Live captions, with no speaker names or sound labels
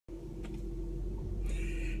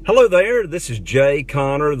Hello there, this is Jay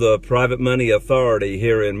Connor, the Private Money Authority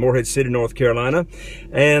here in Morehead City, North Carolina.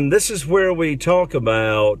 And this is where we talk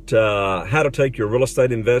about how to take your real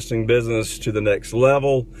estate investing business to the next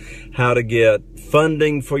level, how to get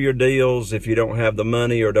funding for your deals if you don't have the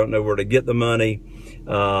money or don't know where to get the money,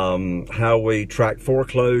 how we track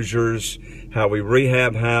foreclosures, how we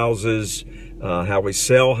rehab houses, how we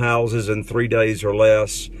sell houses in 3 days or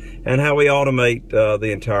less, and how we automate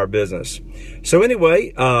the entire business. So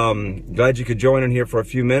anyway, glad you could join in here for a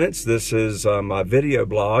few minutes. This is my video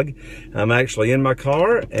blog. I'm actually in my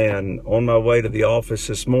car and on my way to the office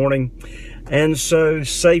this morning. And so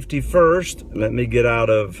safety first, let me get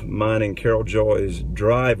out of mine and Carol Joy's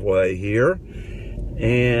driveway here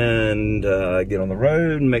and get on the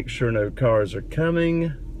road and make sure no cars are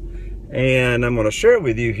coming. And I'm going to share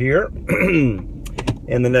with you here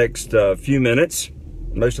in the next few minutes.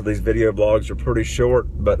 Most of these video blogs are pretty short,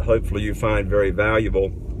 but hopefully you find very valuable.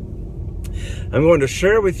 I'm going to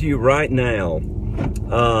share with you right now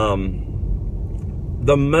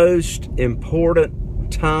the most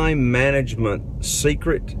important time management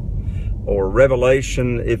secret or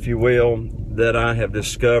revelation, if you will, that I have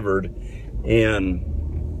discovered in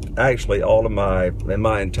actually all of my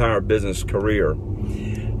entire business career.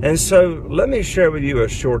 And so let me share with you a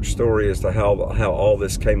short story as to how all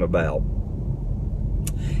this came about.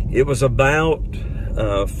 It was about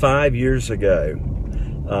 5 years ago.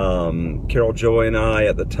 Carol Joy and I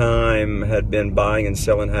at the time had been buying and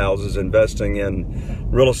selling houses, investing in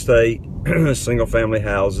real estate, single family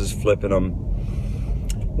houses, flipping them.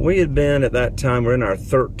 We had been at that time, we're in our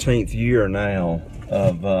 13th year now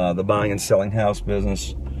of the buying and selling house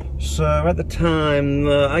business. So at the time,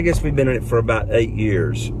 I guess we've been in it for about 8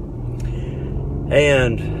 years.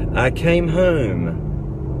 And I came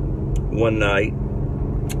home one night.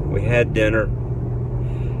 We had dinner,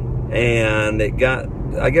 and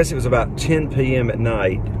I guess it was about 10 p.m. at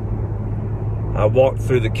night. I walked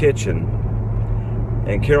through the kitchen,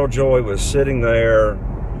 and Carol Joy was sitting there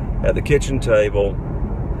at the kitchen table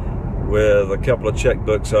with a couple of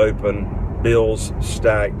checkbooks open, bills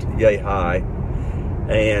stacked yay high,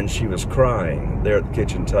 and she was crying there at the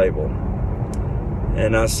kitchen table.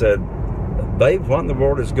 And I said, "Babe, what in the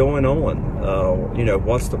world is going on?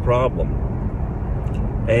 What's the problem?"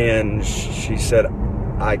 And she said,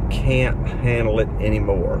 "I can't handle it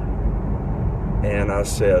anymore." And I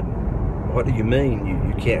said, "What do you mean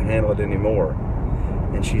you can't handle it anymore?"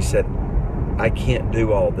 And she said, "I can't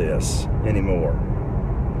do all this anymore.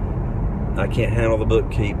 I can't handle the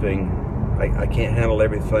bookkeeping. I can't handle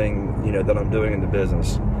everything, that I'm doing in the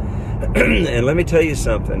business." And let me tell you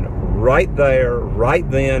something, right there, right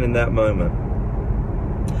then in that moment,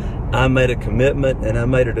 I made a commitment and I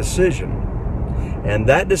made a decision. And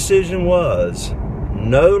that decision was,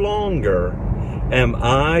 no longer am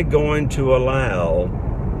I going to allow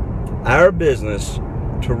our business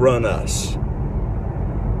to run us.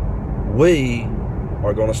 We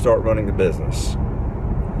are going to start running the business.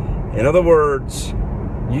 In other words,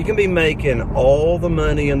 you can be making all the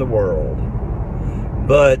money in the world,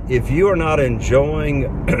 but if you are not enjoying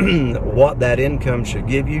what that income should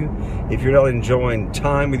give you, if you're not enjoying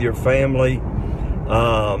time with your family,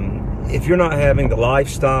 if you're not having the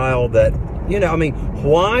lifestyle that,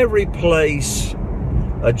 why replace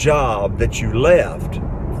a job that you left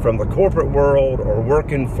from the corporate world or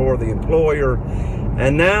working for the employer,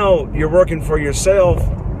 and now you're working for yourself,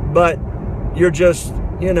 but you're just,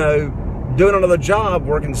 doing another job,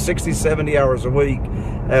 working 60, 70 hours a week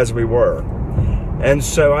as we were. And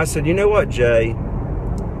so I said, "You know what, Jay?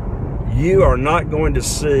 You are not going to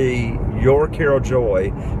see your Carol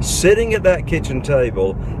Joy sitting at that kitchen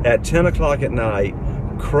table at 10 o'clock at night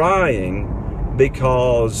crying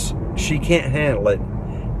because she can't handle it,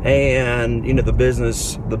 and the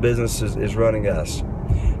business is running us."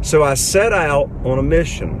 So I set out on a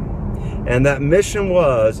mission, and that mission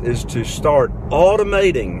is to start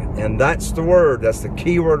automating, and that's the word, that's the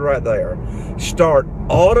key word right there. Start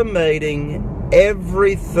automating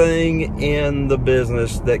everything in the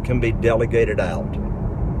business that can be delegated out.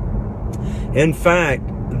 In fact,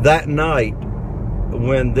 that night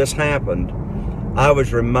when this happened, I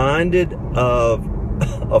was reminded of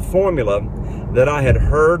a formula that I had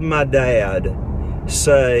heard my dad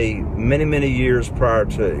say many, many years prior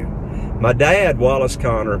to. My dad, Wallace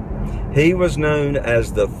Connor, he was known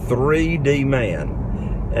as the 3D man.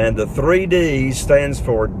 And the 3D stands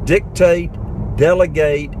for dictate,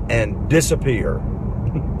 delegate, and disappear.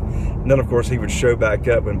 And then, of course, he would show back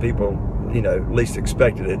up when people, least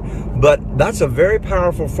expected it. But that's a very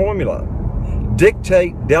powerful formula.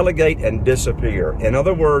 Dictate, delegate, and disappear. In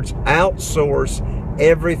other words, outsource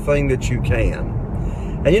everything that you can.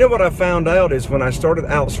 And you know what I found out is when I started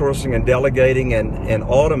outsourcing and delegating and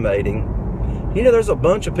automating, you know, there's a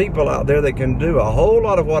bunch of people out there that can do a whole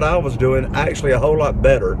lot of what I was doing, actually a whole lot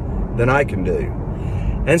better than I can do.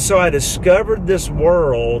 And so I discovered this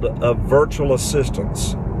world of virtual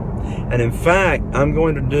assistants. And in fact, I'm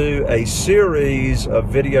going to do a series of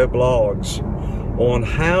video blogs on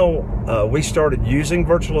how we started using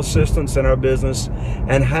virtual assistants in our business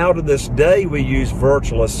and how to this day we use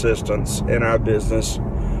virtual assistants in our business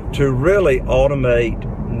to really automate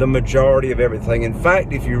the majority of everything. In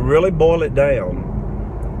fact, if you really boil it down,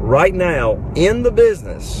 right now in the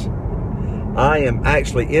business, I am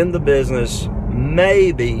actually in the business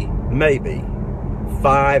maybe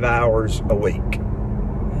 5 hours a week.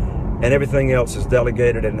 And everything else is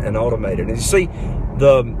delegated and automated. And you see,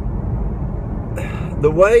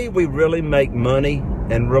 the way we really make money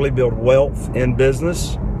and really build wealth in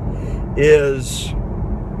business is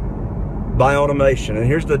by automation. And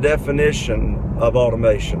here's the definition of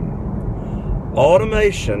automation.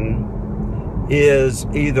 Automation is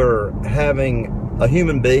either having a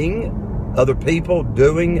human being, other people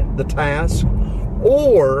doing the task,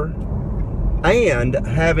 and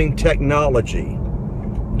having technology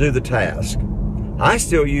do the task. I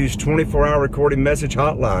still use 24-hour recording message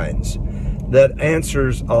hotlines that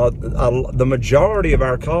answers the majority of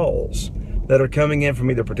our calls that are coming in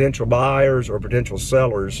from either potential buyers or potential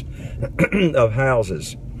sellers of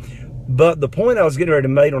houses. But the point I was getting ready to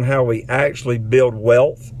make on how we actually build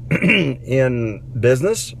wealth in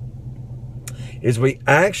business is we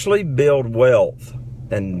actually build wealth,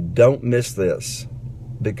 and don't miss this,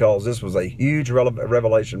 because this was a huge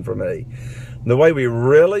revelation for me. The way we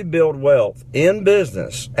really build wealth in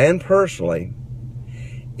business and personally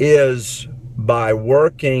is by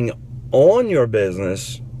working on your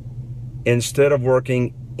business instead of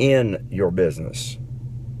working in your business.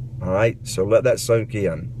 All right, so let that soak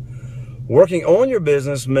in. Working on your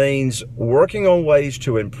business means working on ways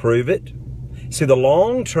to improve it. See, the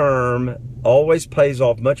long term always pays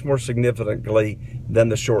off much more significantly than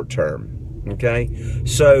the short term. Okay,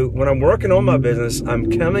 so when I'm working on my business,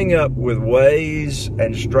 I'm coming up with ways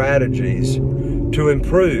and strategies to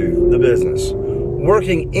improve the business.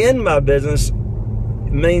 Working in my business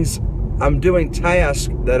means I'm doing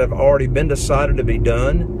tasks that have already been decided to be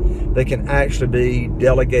done. They can actually be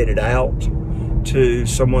delegated out to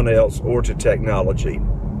someone else or to technology.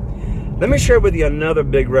 Let me share with you another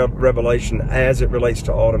big revelation as it relates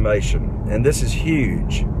to automation, and this is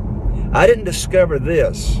huge. I didn't discover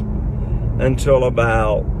this until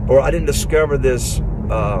I didn't discover this,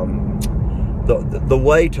 the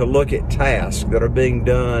way to look at tasks that are being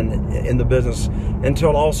done in the business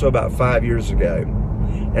until also about 5 years ago.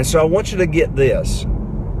 And so I want you to get this.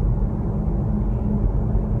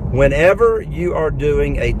 Whenever you are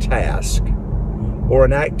doing a task or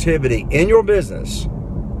an activity in your business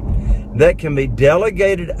that can be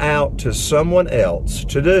delegated out to someone else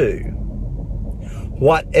to do,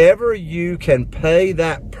 whatever you can pay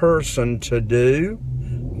that person to do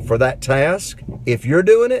for that task, if you're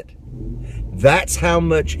doing it, that's how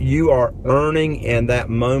much you are earning in that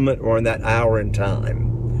moment or in that hour in time.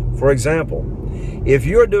 For example, if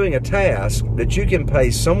you're doing a task that you can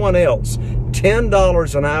pay someone else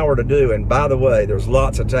 $10 an hour to do, and by the way, there's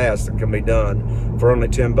lots of tasks that can be done for only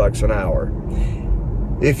 $10 an hour.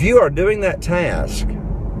 If you are doing that task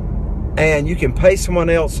and you can pay someone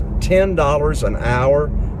else $10 an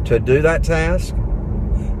hour to do that task,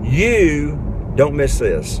 you, don't miss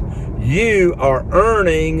this, you are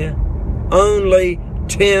earning only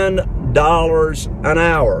 $10 an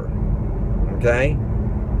hour, okay?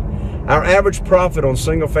 Our average profit on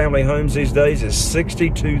single-family homes these days is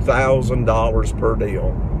 $62,000 per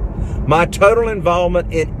deal. My total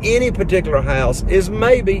involvement in any particular house is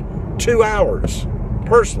maybe 2 hours,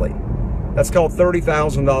 personally. That's called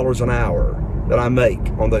 $30,000 an hour that I make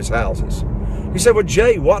on those houses. You say, well,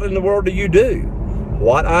 Jay, what in the world do you do?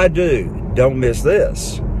 What I do, don't miss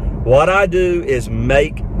this, what I do is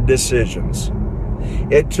make decisions.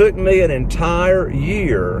 It took me an entire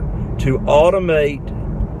year to automate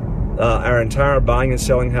our entire buying and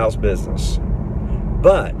selling house business.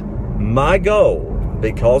 But my goal,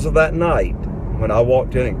 because of that night when I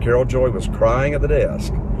walked in and Carol Joy was crying at the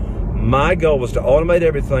desk, my goal was to automate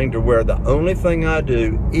everything to where the only thing I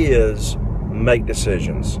do is make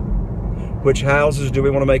decisions. Which houses do we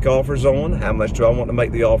want to make offers on? How much do I want to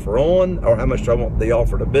make the offer on? Or how much do I want the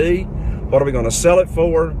offer to be? What are we going to sell it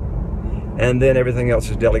for? And then everything else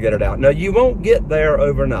is delegated out. Now, you won't get there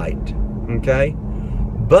overnight, okay?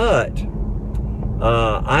 But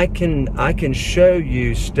I can show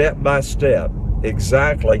you step by step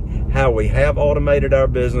exactly how we have automated our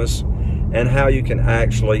business and how you can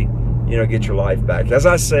actually, get your life back. As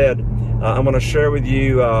I said, I'm going to share with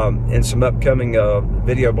you in some upcoming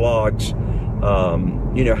video blogs,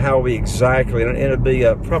 how we exactly, and it'll be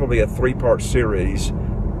probably a 3-part series,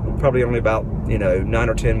 probably only about 9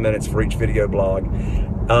 or 10 minutes for each video blog,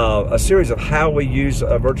 a series of how we use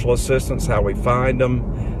virtual assistants, how we find them,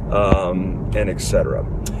 and etc.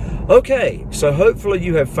 Okay, so hopefully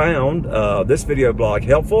you have found this video blog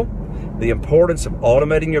helpful. The importance of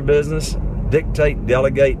automating your business. Dictate,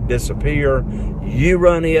 delegate, disappear. You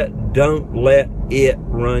run it, don't let it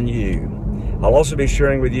run you. I'll also be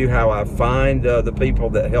sharing with you how I find the people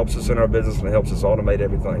that helps us in our business and helps us automate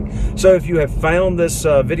everything. So if you have found this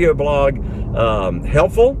video blog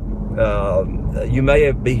helpful, you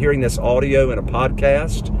may be hearing this audio in a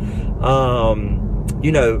podcast.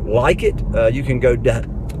 Like it. You can go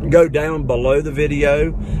down below the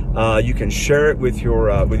video. You can share it with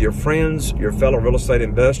your friends, your fellow real estate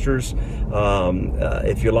investors,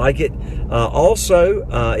 if you like it. Also,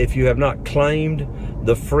 if you have not claimed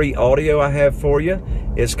the free audio I have for you,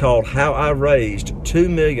 it's called How I Raised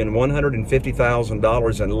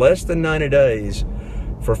 $2,150,000 in less than 90 days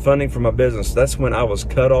for funding for my business. That's when I was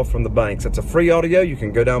cut off from the banks. It's a free audio. You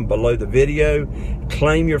can go down below the video,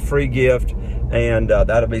 claim your free gift, and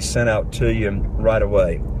that'll be sent out to you right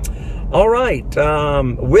away. All right,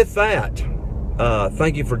 with that,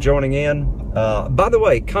 thank you for joining in. By the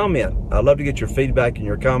way, comment. I'd love to get your feedback and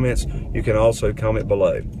your comments. You can also comment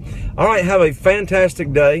below. All right, have a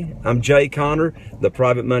fantastic day. I'm Jay Conner, the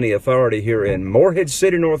Private Money Authority here in Morehead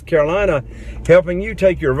City, North Carolina, helping you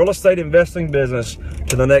take your real estate investing business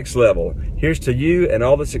to the next level. Here's to you and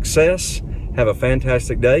all the success. Have a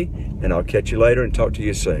fantastic day, and I'll catch you later and talk to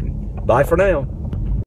you soon. Bye for now.